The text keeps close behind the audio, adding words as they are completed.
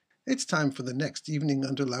It's time for the next Evening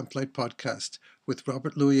Under Lamplight podcast with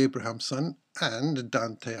Robert Louis Abrahamson and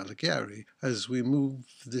Dante Alighieri as we move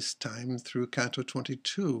this time through Canto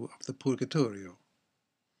 22 of the Purgatorio.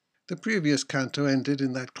 The previous canto ended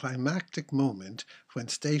in that climactic moment when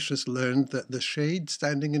Statius learned that the shade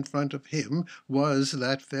standing in front of him was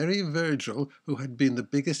that very Virgil who had been the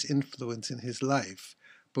biggest influence in his life,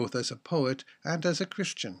 both as a poet and as a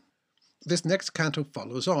Christian. This next canto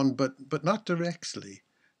follows on, but not directly.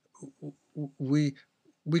 We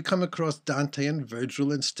come across Dante and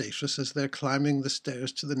Virgil and Statius as they're climbing the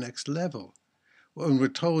stairs to the next level. And we're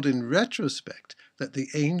told in retrospect that the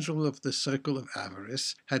angel of the circle of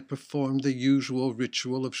avarice had performed the usual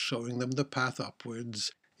ritual of showing them the path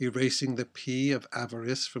upwards, erasing the P of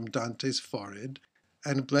avarice from Dante's forehead,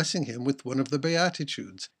 and blessing him with one of the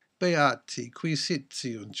Beatitudes, Beati qui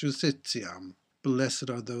sitiunt justitiam,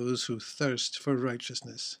 blessed are those who thirst for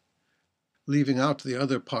righteousness, leaving out the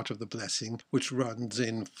other part of the blessing, which runs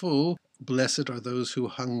in full, blessed are those who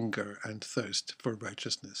hunger and thirst for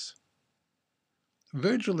righteousness.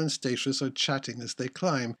 Virgil and Statius are chatting as they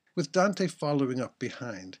climb, with Dante following up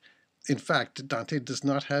behind. In fact, Dante does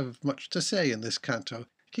not have much to say in this canto.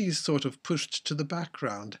 He's sort of pushed to the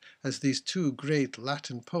background as these two great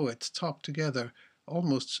Latin poets talk together,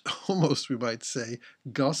 almost we might say,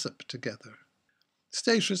 gossip together.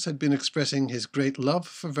 Statius had been expressing his great love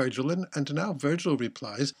for Virgil, and now Virgil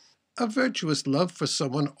replies, "A virtuous love for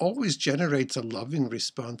someone always generates a loving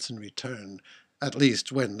response in return, at least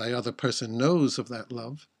when the other person knows of that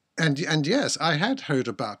love. And yes, I had heard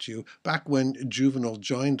about you back when Juvenal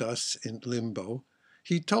joined us in Limbo.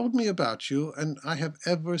 He told me about you, and I have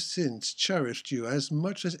ever since cherished you as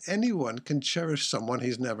much as anyone can cherish someone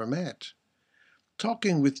he's never met.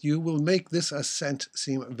 Talking with you will make this ascent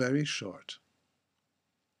seem very short."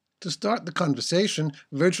 To start the conversation,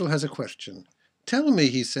 Virgil has a question. "Tell me,"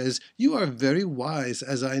 he says, "you are very wise,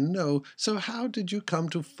 as I know, so how did you come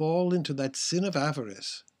to fall into that sin of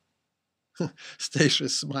avarice?"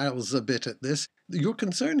 Statius smiles a bit at this. "Your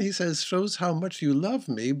concern," he says, "shows how much you love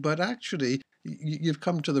me, but actually you've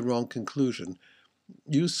come to the wrong conclusion.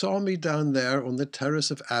 You saw me down there on the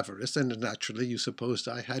terrace of avarice, and naturally you supposed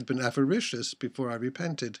I had been avaricious before I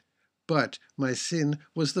repented. But my sin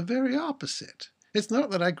was the very opposite. It's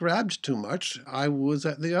not that I grabbed too much, I was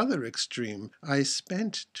at the other extreme. I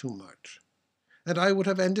spent too much. And I would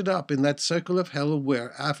have ended up in that circle of hell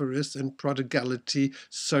where avarice and prodigality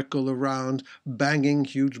circle around, banging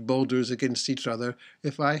huge boulders against each other,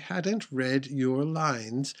 if I hadn't read your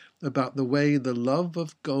lines about the way the love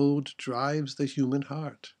of gold drives the human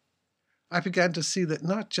heart. I began to see that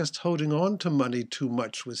not just holding on to money too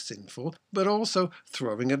much was sinful, but also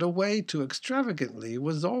throwing it away too extravagantly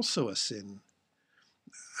was also a sin.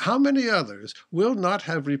 How many others will not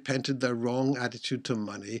have repented their wrong attitude to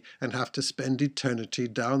money and have to spend eternity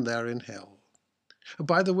down there in hell?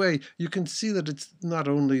 By the way, you can see that it's not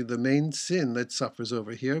only the main sin that suffers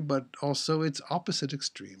over here, but also its opposite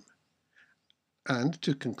extreme. And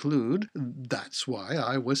to conclude, that's why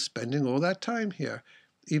I was spending all that time here,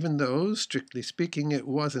 even though, strictly speaking, it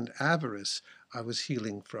wasn't avarice I was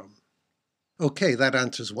healing from." Okay, that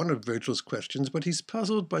answers one of Virgil's questions, but he's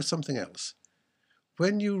puzzled by something else.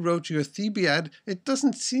 "When you wrote your Thebaid, it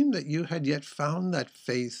doesn't seem that you had yet found that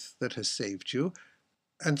faith that has saved you.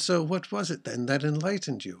 And so what was it then that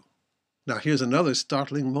enlightened you?" Now here's another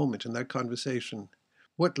startling moment in their conversation.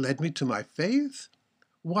 "What led me to my faith?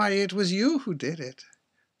 Why, it was you who did it.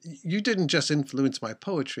 You didn't just influence my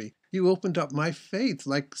poetry. You opened up my faith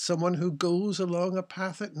like someone who goes along a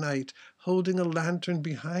path at night, holding a lantern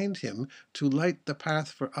behind him to light the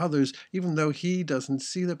path for others, even though he doesn't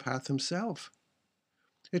see the path himself.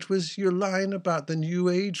 It was your line about the new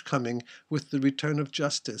age coming with the return of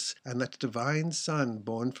justice and that divine Son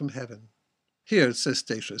born from heaven." "Here," says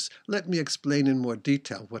Statius, "let me explain in more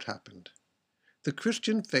detail what happened. The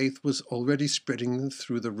Christian faith was already spreading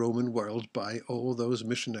through the Roman world by all those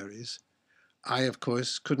missionaries. I, of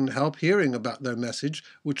course, couldn't help hearing about their message,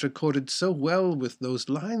 which accorded so well with those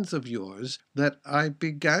lines of yours that I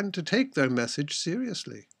began to take their message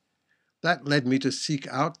seriously. That led me to seek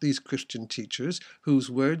out these Christian teachers,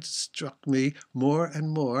 whose words struck me more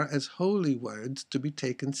and more as holy words to be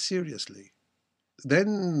taken seriously.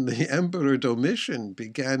 Then the Emperor Domitian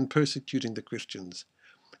began persecuting the Christians.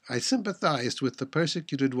 I sympathized with the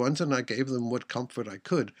persecuted ones, and I gave them what comfort I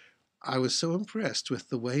could. I was so impressed with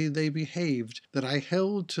the way they behaved that I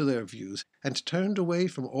held to their views and turned away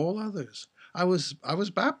from all others. I was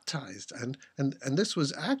baptized, and this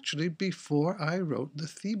was actually before I wrote the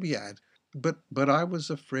Thebaid. But I was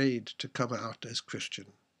afraid to come out as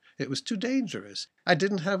Christian. It was too dangerous. I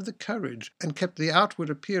didn't have the courage, and kept the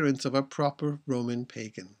outward appearance of a proper Roman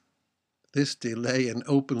pagan. This delay in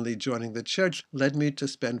openly joining the church led me to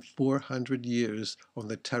spend 400 years on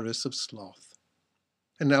the terrace of sloth.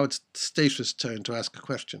 And now it's Statius' turn to ask a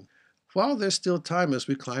question. While there's still time as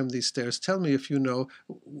we climb these stairs, tell me if you know,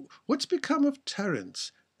 what's become of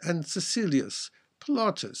Terence and Cecilius,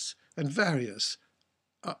 Plautus and Varius?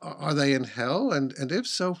 Are they in hell, and if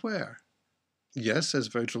so, where? Yes, says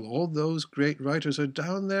Virgil, all those great writers are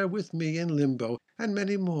down there with me in limbo, and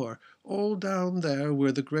many more, all down there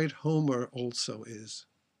where the great Homer also is.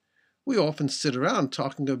 We often sit around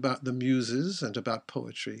talking about the muses and about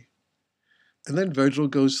poetry. And then Virgil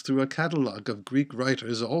goes through a catalogue of Greek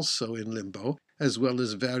writers also in limbo, as well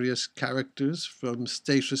as various characters from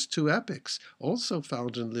Statius' two epics, also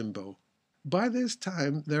found in limbo. By this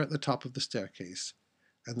time, they're at the top of the staircase,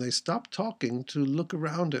 and they stop talking to look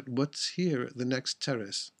around at what's here at the next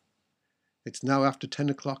terrace. It's now after 10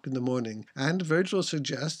 o'clock in the morning, and Virgil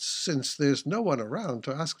suggests, since there's no one around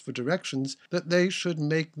to ask for directions, that they should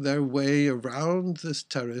make their way around this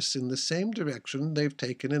terrace in the same direction they've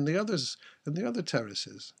taken in the other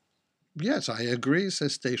terraces. Yes, I agree,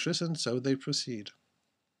 says Statius, and so they proceed.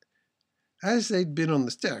 As they'd been on the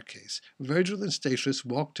staircase, Virgil and Statius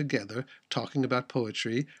walked together, talking about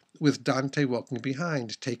poetry, with Dante walking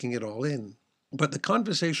behind, taking it all in. But the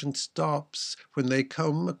conversation stops when they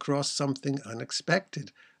come across something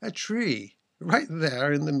unexpected, a tree, right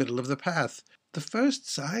there in the middle of the path, the first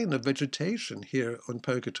sign of vegetation here on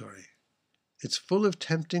Purgatory. It's full of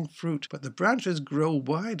tempting fruit, but the branches grow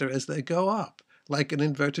wider as they go up, like an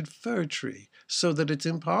inverted fir tree, so that it's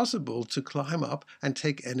impossible to climb up and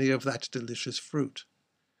take any of that delicious fruit.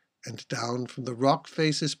 And down from the rock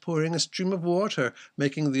face is pouring a stream of water,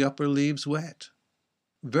 making the upper leaves wet.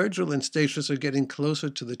 Virgil and Statius are getting closer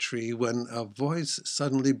to the tree when a voice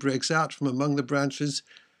suddenly breaks out from among the branches,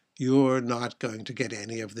 "You're not going to get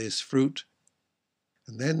any of this fruit."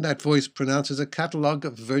 And then that voice pronounces a catalogue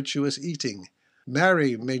of virtuous eating.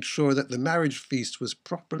 Mary made sure that the marriage feast was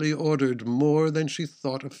properly ordered more than she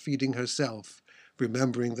thought of feeding herself,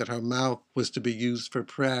 remembering that her mouth was to be used for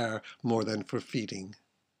prayer more than for feeding.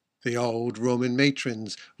 The old Roman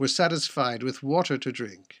matrons were satisfied with water to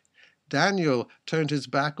drink. Daniel turned his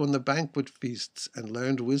back on the banquet feasts and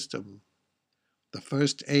learned wisdom. The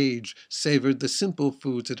first age savored the simple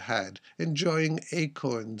foods it had, enjoying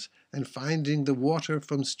acorns and finding the water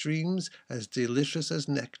from streams as delicious as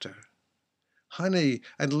nectar. Honey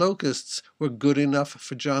and locusts were good enough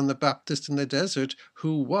for John the Baptist in the desert,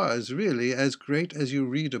 who was really as great as you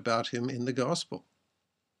read about him in the Gospel.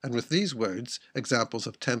 And with these words, examples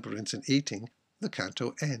of temperance in eating, the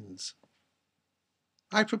canto ends.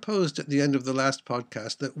 I proposed at the end of the last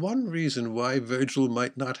podcast that one reason why Virgil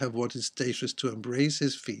might not have wanted Statius to embrace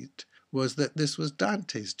his feat was that this was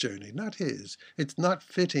Dante's journey, not his. It's not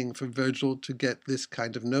fitting for Virgil to get this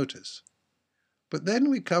kind of notice. But then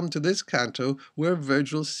we come to this canto where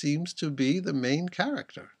Virgil seems to be the main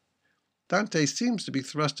character. Dante seems to be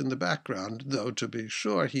thrust in the background, though to be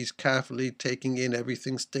sure he's carefully taking in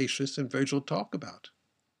everything Statius and Virgil talk about.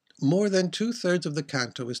 More than 2/3 of the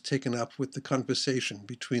canto is taken up with the conversation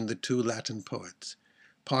between the two Latin poets,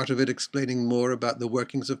 part of it explaining more about the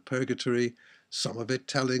workings of purgatory, some of it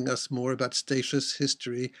telling us more about Statius'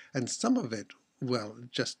 history, and some of it, well,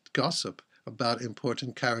 just gossip about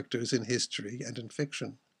important characters in history and in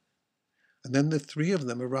fiction. And then the three of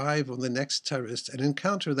them arrive on the next terrace and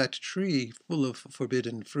encounter that tree full of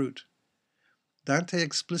forbidden fruit. Dante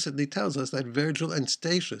explicitly tells us that Virgil and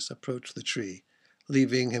Statius approach the tree,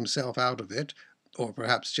 leaving himself out of it, or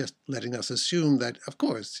perhaps just letting us assume that, of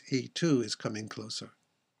course, he too is coming closer.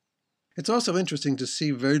 It's also interesting to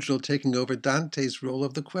see Virgil taking over Dante's role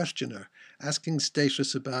of the questioner, asking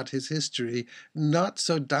Statius about his history, not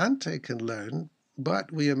so Dante can learn,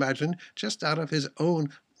 but, we imagine, just out of his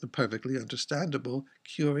own perfectly understandable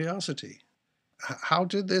curiosity. How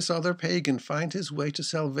did this other pagan find his way to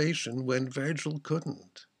salvation when Virgil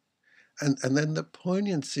couldn't? And then the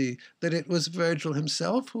poignancy that it was Virgil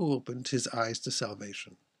himself who opened his eyes to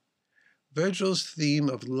salvation. Virgil's theme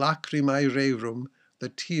of lacrimae rerum, the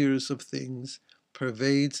tears of things,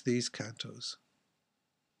 pervades these cantos.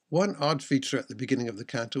 One odd feature at the beginning of the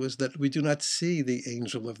canto is that we do not see the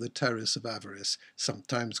angel of the terrace of avarice,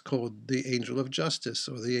 sometimes called the angel of justice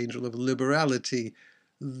or the angel of liberality,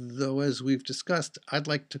 though as we've discussed, I'd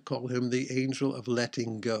like to call him the angel of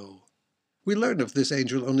letting go. We learn of this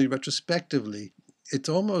angel only retrospectively. It's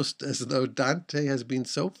almost as though Dante has been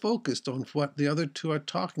so focused on what the other two are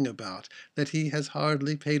talking about that he has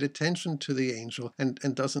hardly paid attention to the angel and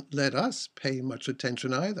doesn't let us pay much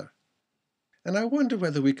attention either. And I wonder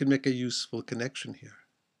whether we can make a useful connection here.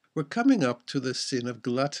 We're coming up to the sin of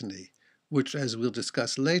gluttony, which, as we'll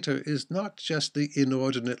discuss later, is not just the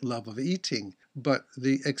inordinate love of eating, but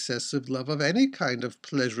the excessive love of any kind of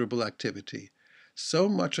pleasurable activity. So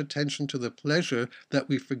much attention to the pleasure that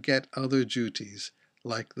we forget other duties,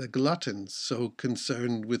 like the glutton, so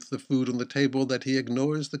concerned with the food on the table that he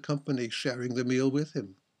ignores the company sharing the meal with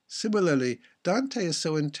him. Similarly, Dante is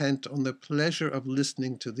so intent on the pleasure of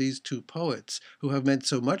listening to these two poets who have meant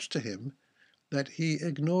so much to him that he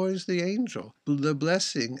ignores the angel, the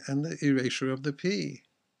blessing, and the erasure of the P.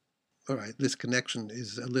 All right, this connection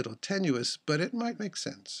is a little tenuous, but it might make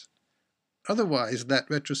sense. Otherwise, that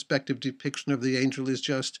retrospective depiction of the angel is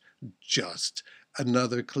just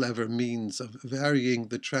another clever means of varying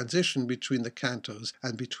the transition between the cantos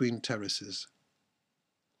and between terraces.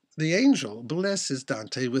 The angel blesses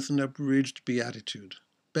Dante with an abridged beatitude.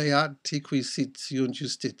 Beati qui sit sunt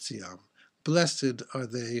justitiam. Blessed are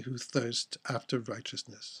they who thirst after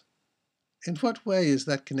righteousness. In what way is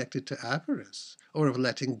that connected to avarice, or of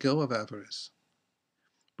letting go of avarice?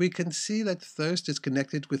 We can see that thirst is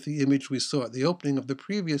connected with the image we saw at the opening of the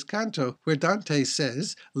previous canto, where Dante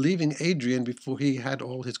says, leaving Adrian before he had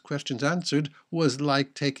all his questions answered was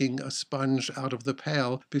like taking a sponge out of the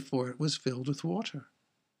pail before it was filled with water.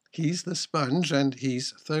 He's the sponge and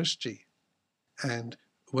he's thirsty. And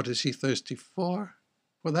what is he thirsty for?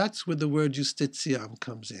 Well, that's where the word justitiam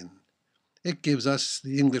comes in. It gives us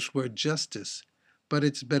the English word justice, but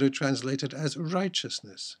it's better translated as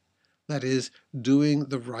righteousness. That is, doing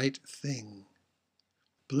the right thing.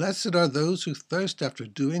 Blessed are those who thirst after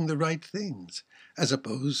doing the right things, as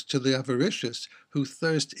opposed to the avaricious who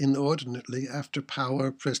thirst inordinately after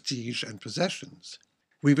power, prestige, and possessions.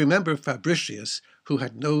 We remember Fabricius, who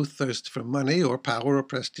had no thirst for money or power or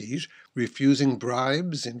prestige, refusing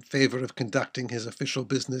bribes in favor of conducting his official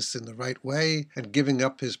business in the right way and giving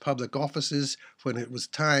up his public offices when it was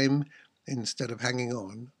time instead of hanging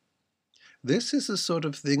on. This is the sort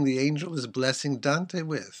of thing the angel is blessing Dante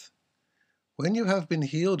with. When you have been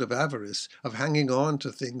healed of avarice, of hanging on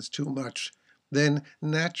to things too much, then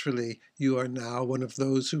naturally you are now one of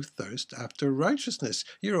those who thirst after righteousness.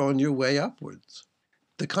 You're on your way upwards.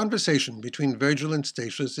 The conversation between Virgil and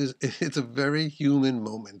Statius is a very human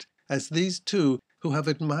moment, as these two, who have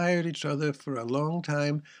admired each other for a long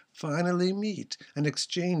time, finally meet and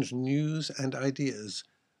exchange news and ideas.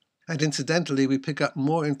 And incidentally, we pick up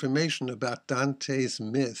more information about Dante's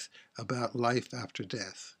myth about life after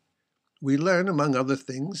death. We learn, among other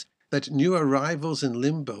things, that new arrivals in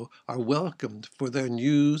Limbo are welcomed for their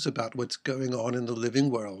news about what's going on in the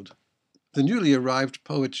living world. The newly arrived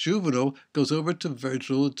poet Juvenal goes over to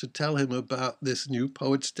Virgil to tell him about this new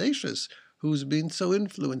poet Statius, who's been so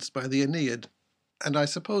influenced by the Aeneid. And I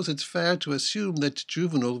suppose it's fair to assume that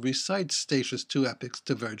Juvenal recites Statius' two epics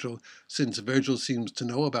to Virgil, since Virgil seems to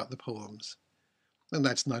know about the poems. And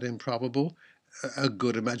that's not improbable. A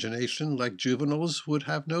good imagination like Juvenal's would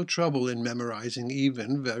have no trouble in memorizing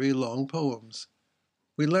even very long poems.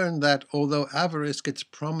 We learn that although avarice gets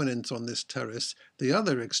prominence on this terrace, the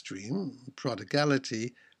other extreme,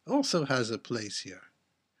 prodigality, also has a place here.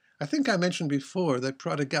 I think I mentioned before that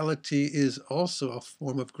prodigality is also a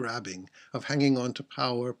form of grabbing, of hanging on to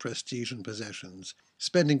power, prestige, and possessions,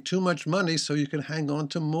 spending too much money so you can hang on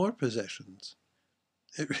to more possessions.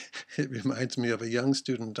 It reminds me of a young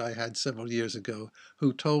student I had several years ago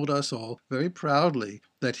who told us all very proudly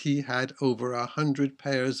that he had over 100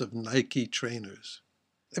 pairs of Nike trainers.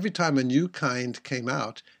 Every time a new kind came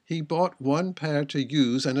out, he bought one pair to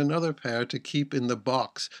use and another pair to keep in the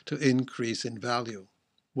box to increase in value.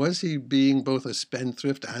 Was he being both a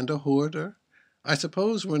spendthrift and a hoarder? I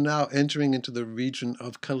suppose we're now entering into the region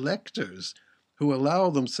of collectors who allow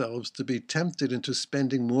themselves to be tempted into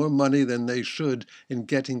spending more money than they should in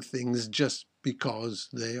getting things just because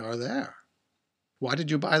they are there. Why did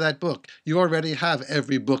you buy that book? You already have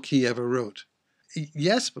every book he ever wrote.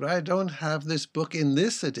 Yes, but I don't have this book in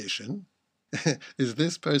this edition. Is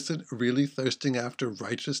this person really thirsting after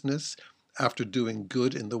righteousness, after doing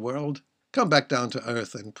good in the world? Come back down to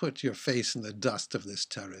earth and put your face in the dust of this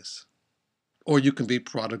terrace. Or you can be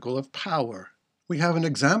prodigal of power. We have an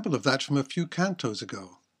example of that from a few cantos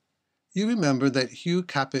ago. You remember that Hugh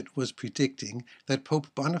Capet was predicting that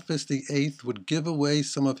Pope Boniface VIII would give away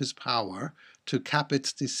some of his power to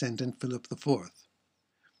Capet's descendant Philip IV.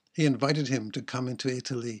 He invited him to come into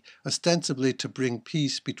Italy, ostensibly to bring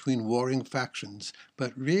peace between warring factions,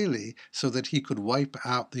 but really so that he could wipe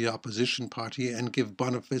out the opposition party and give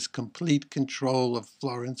Boniface complete control of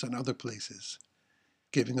Florence and other places,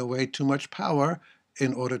 giving away too much power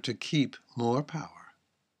in order to keep more power.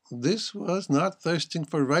 This was not thirsting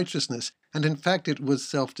for righteousness, and in fact it was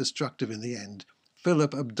self-destructive in the end.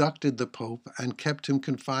 Philip abducted the Pope and kept him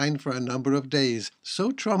confined for a number of days,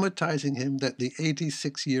 so traumatizing him that the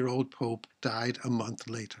 86-year-old Pope died a month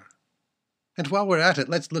later. And while we're at it,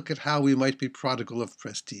 let's look at how we might be prodigal of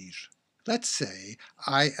prestige. Let's say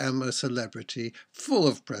I am a celebrity full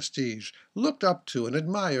of prestige, looked up to and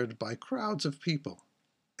admired by crowds of people.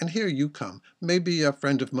 And here you come, maybe a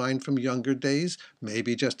friend of mine from younger days,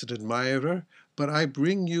 maybe just an admirer, but I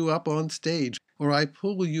bring you up on stage, or I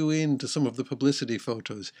pull you into some of the publicity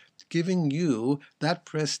photos, giving you that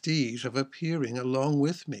prestige of appearing along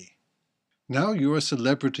with me. Now you're a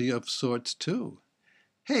celebrity of sorts too.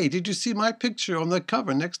 Hey, did you see my picture on the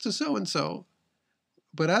cover next to so-and-so?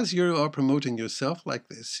 But as you are promoting yourself like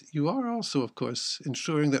this, you are also, of course,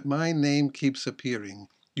 ensuring that my name keeps appearing.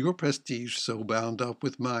 Your prestige, so bound up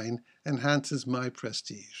with mine, enhances my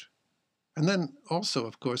prestige. And then also,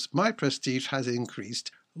 of course, my prestige has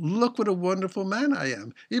increased. Look what a wonderful man I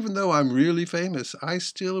am. Even though I'm really famous, I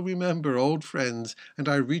still remember old friends, and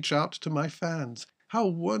I reach out to my fans. How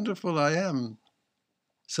wonderful I am.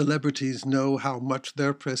 Celebrities know how much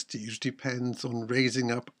their prestige depends on raising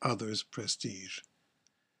up others' prestige.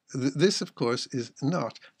 This, of course, is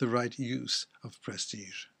not the right use of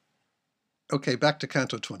prestige. Okay, back to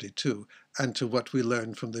Canto 22, and to what we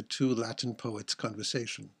learn from the two Latin poets'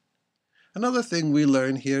 conversation. Another thing we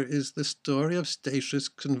learn here is the story of Statius'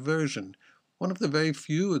 conversion, one of the very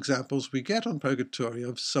few examples we get on Purgatorio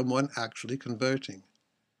of someone actually converting.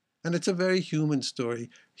 And it's a very human story,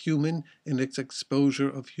 human in its exposure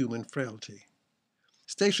of human frailty.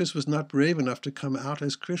 Statius was not brave enough to come out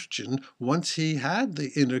as Christian once he had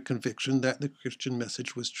the inner conviction that the Christian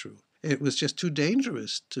message was true. It was just too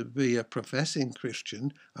dangerous to be a professing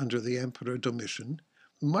Christian under the Emperor Domitian,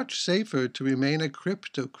 much safer to remain a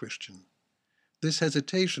crypto-Christian. This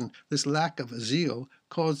hesitation, this lack of zeal,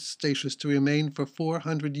 caused Statius to remain for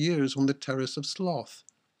 400 years on the Terrace of Sloth.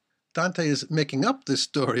 Dante is making up this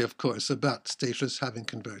story, of course, about Statius having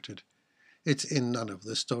converted. It's in none of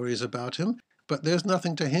the stories about him, but there's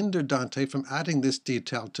nothing to hinder Dante from adding this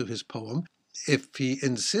detail to his poem if he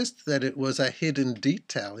insists that it was a hidden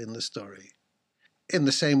detail in the story. In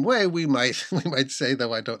the same way, we might say,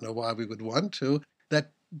 though I don't know why we would want to,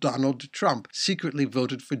 that Donald Trump secretly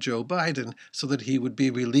voted for Joe Biden so that he would be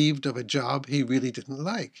relieved of a job he really didn't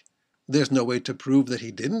like. There's no way to prove that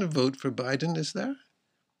he didn't vote for Biden, is there?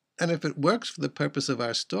 And if it works for the purpose of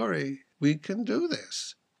our story, we can do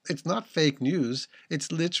this. It's not fake news,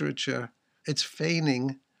 it's literature, it's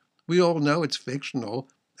feigning. We all know it's fictional,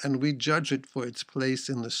 and we judge it for its place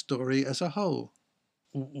in the story as a whole.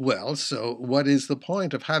 Well, so what is the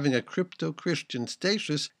point of having a crypto-Christian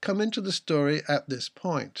Statius come into the story at this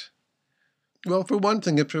point? Well, for one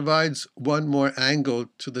thing, it provides one more angle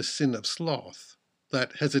to the sin of sloth,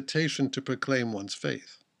 that hesitation to proclaim one's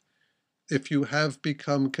faith. If you have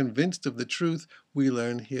become convinced of the truth, we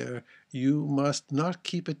learn here, you must not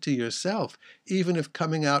keep it to yourself, even if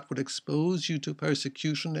coming out would expose you to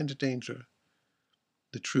persecution and danger.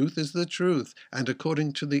 The truth is the truth, and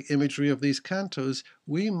according to the imagery of these cantos,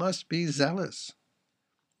 we must be zealous.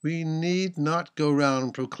 We need not go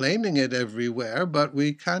round proclaiming it everywhere, but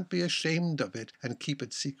we can't be ashamed of it and keep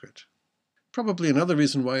it secret. Probably another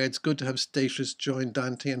reason why it's good to have Statius join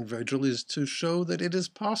Dante and Virgil is to show that it is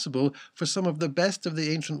possible for some of the best of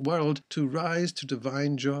the ancient world to rise to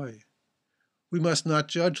divine joy. We must not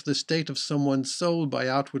judge the state of someone's soul by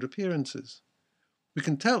outward appearances. We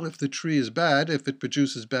can tell if the tree is bad if it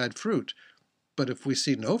produces bad fruit, but if we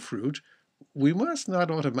see no fruit, we must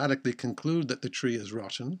not automatically conclude that the tree is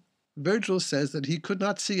rotten. Virgil says that he could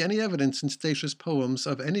not see any evidence in Statius' poems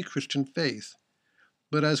of any Christian faith.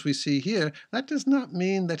 But as we see here, that does not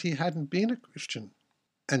mean that he hadn't been a Christian.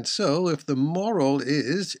 And so, if the moral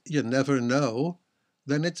is, you never know,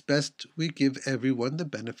 then it's best we give everyone the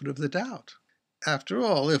benefit of the doubt. After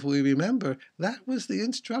all, if we remember, that was the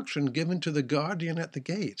instruction given to the guardian at the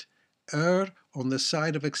gate. Err on the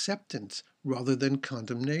side of acceptance rather than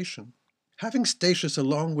condemnation. Having Statius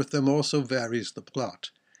along with them also varies the plot.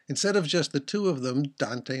 Instead of just the two of them,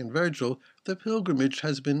 Dante and Virgil, the pilgrimage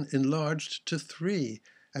has been enlarged to 3,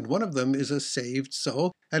 and one of them is a saved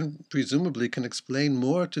soul, and presumably can explain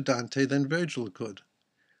more to Dante than Virgil could.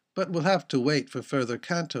 But we'll have to wait for further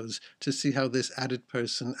cantos to see how this added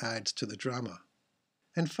person adds to the drama.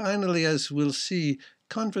 And finally, as we'll see,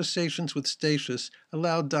 conversations with Statius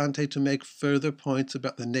allow Dante to make further points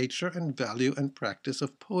about the nature and value and practice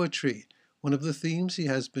of poetry, one of the themes he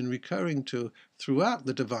has been recurring to throughout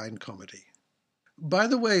the Divine Comedy. By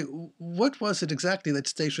the way, what was it exactly that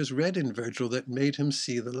Statius read in Virgil that made him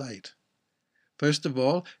see the light? First of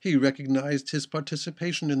all, he recognized his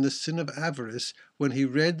participation in the sin of avarice when he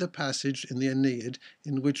read the passage in the Aeneid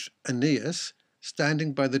in which Aeneas,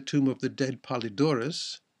 standing by the tomb of the dead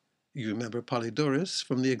Polydorus — you remember Polydorus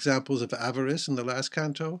from the examples of avarice in the last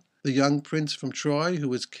canto? The young prince from Troy who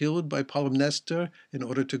was killed by Polymnestor in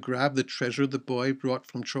order to grab the treasure the boy brought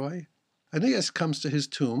from Troy? Aeneas comes to his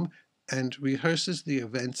tomb and rehearses the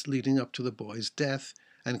events leading up to the boy's death,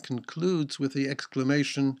 and concludes with the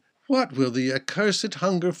exclamation, "What will the accursed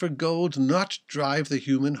hunger for gold not drive the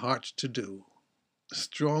human heart to do?"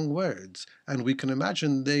 Strong words, and we can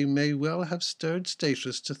imagine they may well have stirred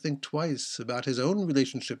Statius to think twice about his own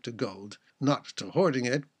relationship to gold, not to hoarding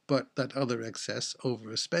it, but that other excess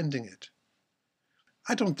over spending it.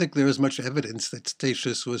 I don't think there is much evidence that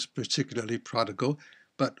Statius was particularly prodigal,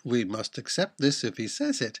 but we must accept this if he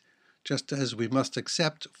says it, just as we must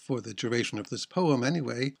accept, for the duration of this poem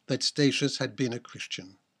anyway, that Statius had been a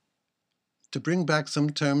Christian. To bring back some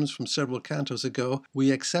terms from several cantos ago,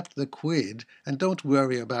 we accept the quid and don't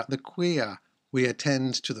worry about the quia. We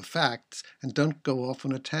attend to the facts and don't go off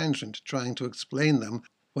on a tangent trying to explain them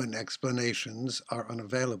when explanations are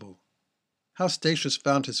unavailable. How Statius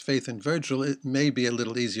found his faith in Virgil, it may be a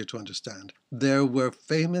little easier to understand. There were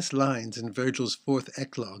famous lines in Virgil's fourth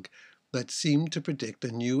eclogue that seemed to predict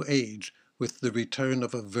a new age with the return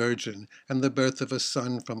of a virgin and the birth of a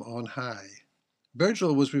son from on high.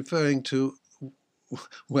 Virgil was referring to,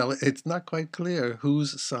 well, it's not quite clear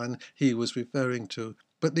whose son he was referring to,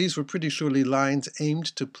 but these were pretty surely lines aimed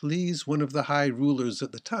to please one of the high rulers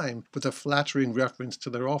at the time with a flattering reference to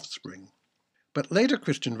their offspring. But later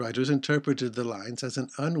Christian writers interpreted the lines as an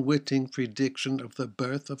unwitting prediction of the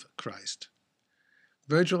birth of Christ.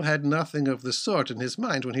 Virgil had nothing of the sort in his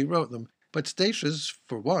mind when he wrote them, but Statius,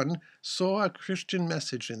 for one, saw a Christian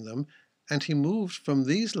message in them, and he moved from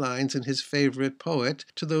these lines in his favorite poet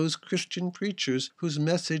to those Christian preachers whose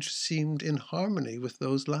message seemed in harmony with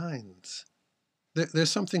those lines.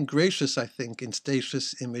 There's something gracious, I think, in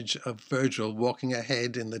Statius' image of Virgil walking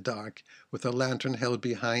ahead in the dark with a lantern held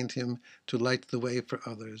behind him to light the way for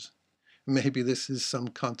others. Maybe this is some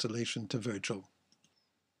consolation to Virgil.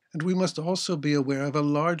 And we must also be aware of a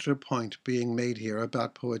larger point being made here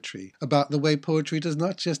about poetry, about the way poetry does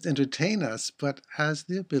not just entertain us, but has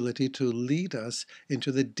the ability to lead us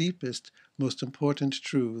into the deepest, most important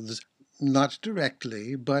truths, not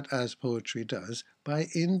directly, but as poetry does, by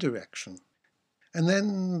indirection. And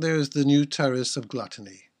then there's the new terrace of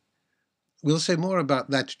gluttony. We'll say more about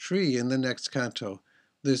that tree in the next canto.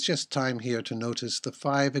 There's just time here to notice the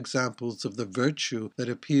 5 examples of the virtue that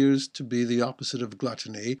appears to be the opposite of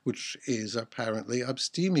gluttony, which is apparently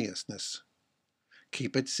abstemiousness.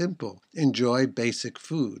 Keep it simple. Enjoy basic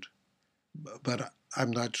food. But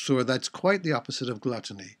I'm not sure that's quite the opposite of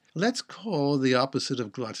gluttony. Let's call the opposite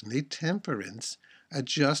of gluttony temperance, a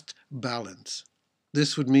just balance.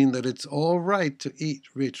 This would mean that it's all right to eat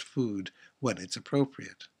rich food when it's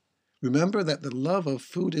appropriate. Remember that the love of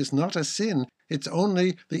food is not a sin. It's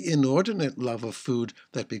only the inordinate love of food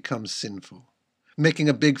that becomes sinful. Making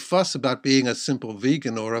a big fuss about being a simple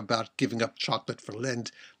vegan or about giving up chocolate for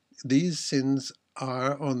Lent, these sins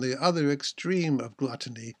are on the other extreme of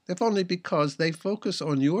gluttony, if only because they focus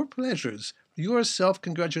on your pleasures, your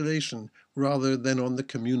self-congratulation, rather than on the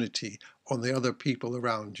community, on the other people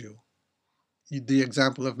around you. The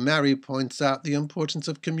example of Mary points out the importance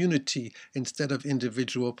of community instead of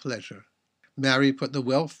individual pleasure. Mary put the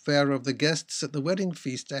welfare of the guests at the wedding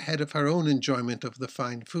feast ahead of her own enjoyment of the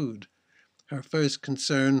fine food. Her first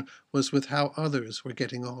concern was with how others were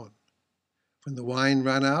getting on. When the wine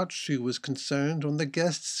ran out, she was concerned on the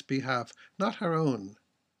guests' behalf, not her own.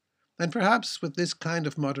 And perhaps with this kind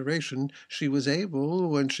of moderation, she was able,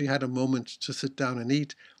 when she had a moment to sit down and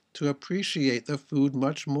eat, to appreciate the food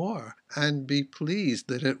much more and be pleased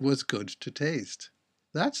that it was good to taste.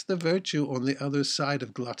 That's the virtue on the other side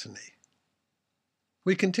of gluttony.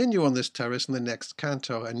 We continue on this terrace in the next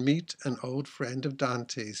canto and meet an old friend of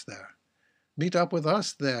Dante's there. Meet up with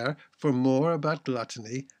us there for more about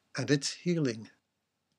gluttony and its healing.